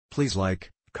Please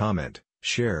like, comment,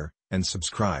 share, and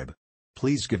subscribe.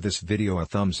 Please give this video a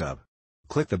thumbs up.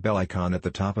 Click the bell icon at the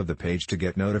top of the page to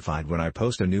get notified when I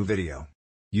post a new video.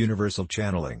 Universal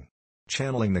Channeling.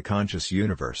 Channeling the Conscious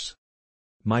Universe.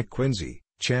 Mike Quinsey,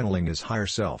 Channeling His Higher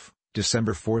Self,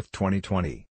 December 4,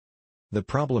 2020. The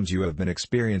problems you have been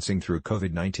experiencing through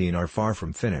COVID-19 are far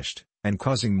from finished, and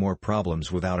causing more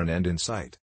problems without an end in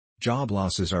sight. Job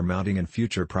losses are mounting and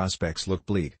future prospects look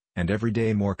bleak, and every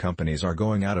day more companies are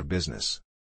going out of business.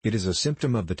 It is a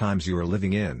symptom of the times you are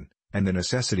living in, and the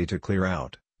necessity to clear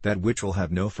out that which will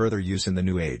have no further use in the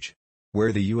new age.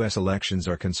 Where the U.S. elections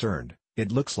are concerned,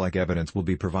 it looks like evidence will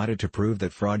be provided to prove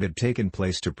that fraud had taken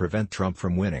place to prevent Trump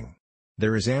from winning.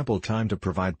 There is ample time to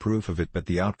provide proof of it, but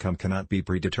the outcome cannot be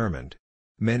predetermined.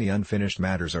 Many unfinished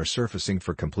matters are surfacing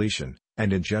for completion,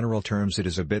 and in general terms it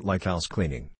is a bit like house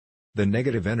cleaning. The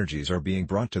negative energies are being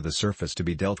brought to the surface to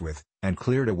be dealt with, and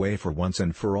cleared away for once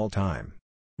and for all time.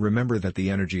 Remember that the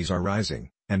energies are rising,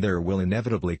 and there will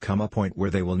inevitably come a point where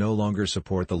they will no longer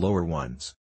support the lower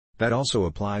ones. That also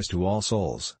applies to all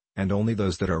souls, and only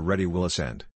those that are ready will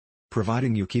ascend.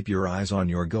 Providing you keep your eyes on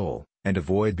your goal, and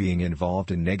avoid being involved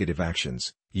in negative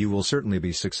actions, you will certainly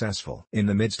be successful. In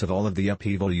the midst of all of the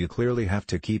upheaval, you clearly have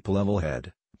to keep a level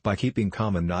head, by keeping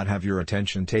calm and not have your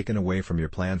attention taken away from your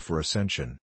plan for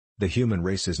ascension. The human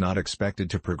race is not expected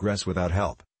to progress without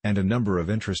help, and a number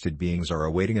of interested beings are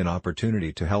awaiting an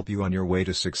opportunity to help you on your way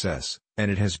to success,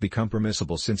 and it has become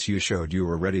permissible since you showed you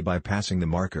were ready by passing the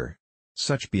marker.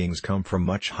 Such beings come from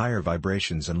much higher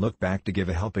vibrations and look back to give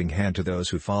a helping hand to those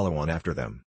who follow on after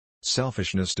them.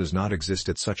 Selfishness does not exist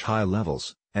at such high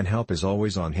levels, and help is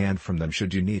always on hand from them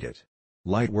should you need it.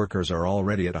 Light workers are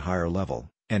already at a higher level,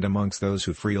 and amongst those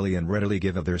who freely and readily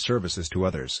give of their services to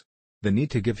others. The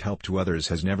need to give help to others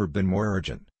has never been more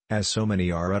urgent, as so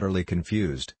many are utterly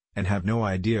confused, and have no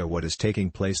idea what is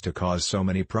taking place to cause so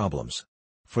many problems.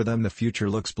 For them the future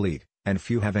looks bleak, and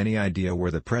few have any idea where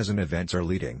the present events are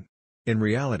leading. In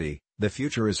reality, the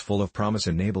future is full of promise,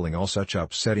 enabling all such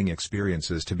upsetting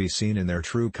experiences to be seen in their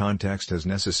true context as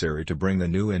necessary to bring the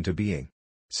new into being.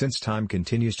 Since time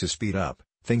continues to speed up,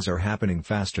 things are happening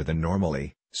faster than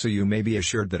normally, so you may be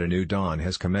assured that a new dawn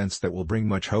has commenced that will bring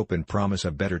much hope and promise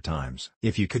of better times.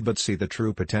 If you could but see the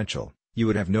true potential, you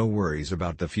would have no worries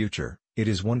about the future. It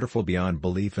is wonderful beyond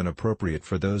belief and appropriate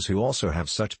for those who also have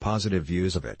such positive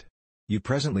views of it. You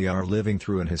presently are living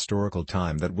through an historical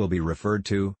time that will be referred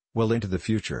to, well into the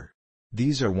future.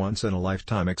 These are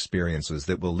once-in-a-lifetime experiences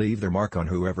that will leave their mark on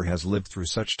whoever has lived through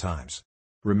such times.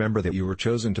 Remember that you were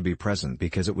chosen to be present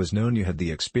because it was known you had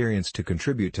the experience to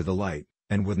contribute to the light,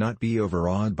 and would not be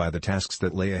overawed by the tasks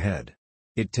that lay ahead.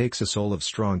 It takes a soul of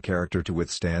strong character to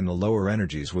withstand the lower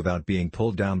energies without being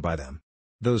pulled down by them.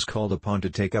 Those called upon to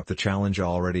take up the challenge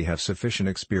already have sufficient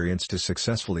experience to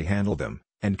successfully handle them,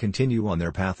 and continue on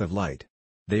their path of light.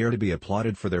 They are to be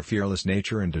applauded for their fearless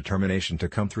nature and determination to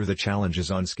come through the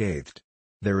challenges unscathed.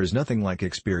 There is nothing like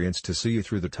experience to see you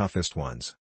through the toughest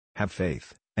ones. Have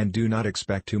faith, and do not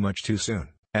expect too much too soon,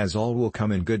 as all will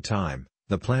come in good time.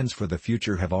 The plans for the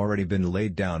future have already been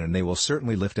laid down, and they will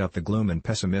certainly lift up the gloom and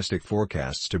pessimistic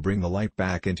forecasts to bring the light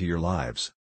back into your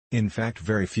lives. In fact,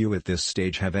 very few at this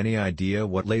stage have any idea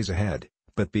what lays ahead,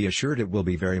 but be assured it will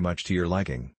be very much to your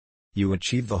liking. You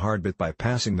achieve the hard bit by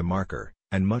passing the marker,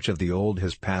 and much of the old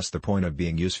has passed the point of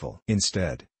being useful.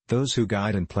 Instead, those who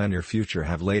guide and plan your future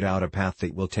have laid out a path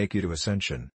that will take you to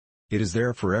ascension. It is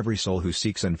there for every soul who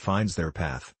seeks and finds their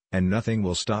path, and nothing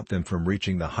will stop them from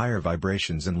reaching the higher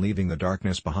vibrations and leaving the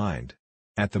darkness behind.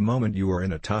 At the moment you are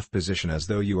in a tough position, as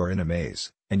though you are in a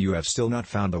maze, and you have still not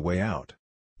found the way out.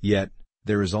 Yet,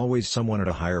 there is always someone at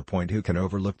a higher point who can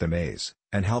overlook the maze,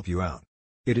 and help you out.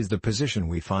 It is the position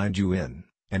we find you in,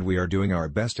 and we are doing our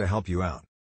best to help you out.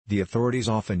 The authorities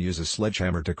often use a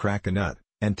sledgehammer to crack a nut,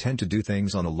 and tend to do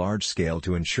things on a large scale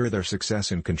to ensure their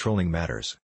success in controlling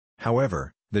matters.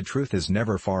 However, the truth is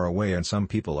never far away, and some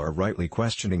people are rightly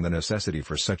questioning the necessity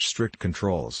for such strict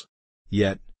controls.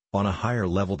 Yet, on a higher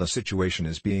level the situation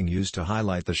is being used to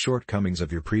highlight the shortcomings of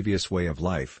your previous way of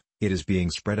life. It is being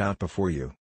spread out before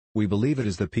you. We believe it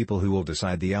is the people who will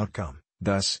decide the outcome,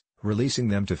 thus, releasing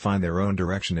them to find their own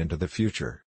direction into the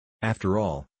future. After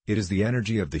all, it is the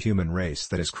energy of the human race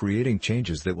that is creating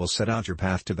changes that will set out your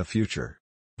path to the future.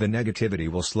 The negativity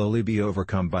will slowly be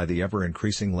overcome by the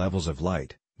ever-increasing levels of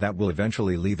light, that will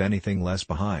eventually leave anything less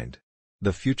behind.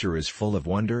 The future is full of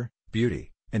wonder,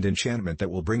 beauty, and enchantment that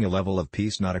will bring a level of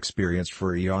peace not experienced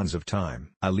for eons of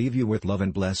time. I leave you with love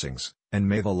and blessings, and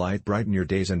may the light brighten your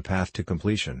days and path to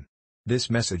completion. This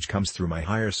message comes through my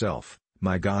higher self,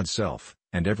 my God self,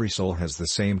 and every soul has the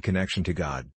same connection to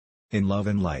God. In love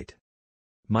and light.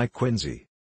 Mike Quinsey.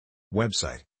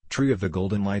 Website,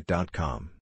 treeofthegoldenlight.com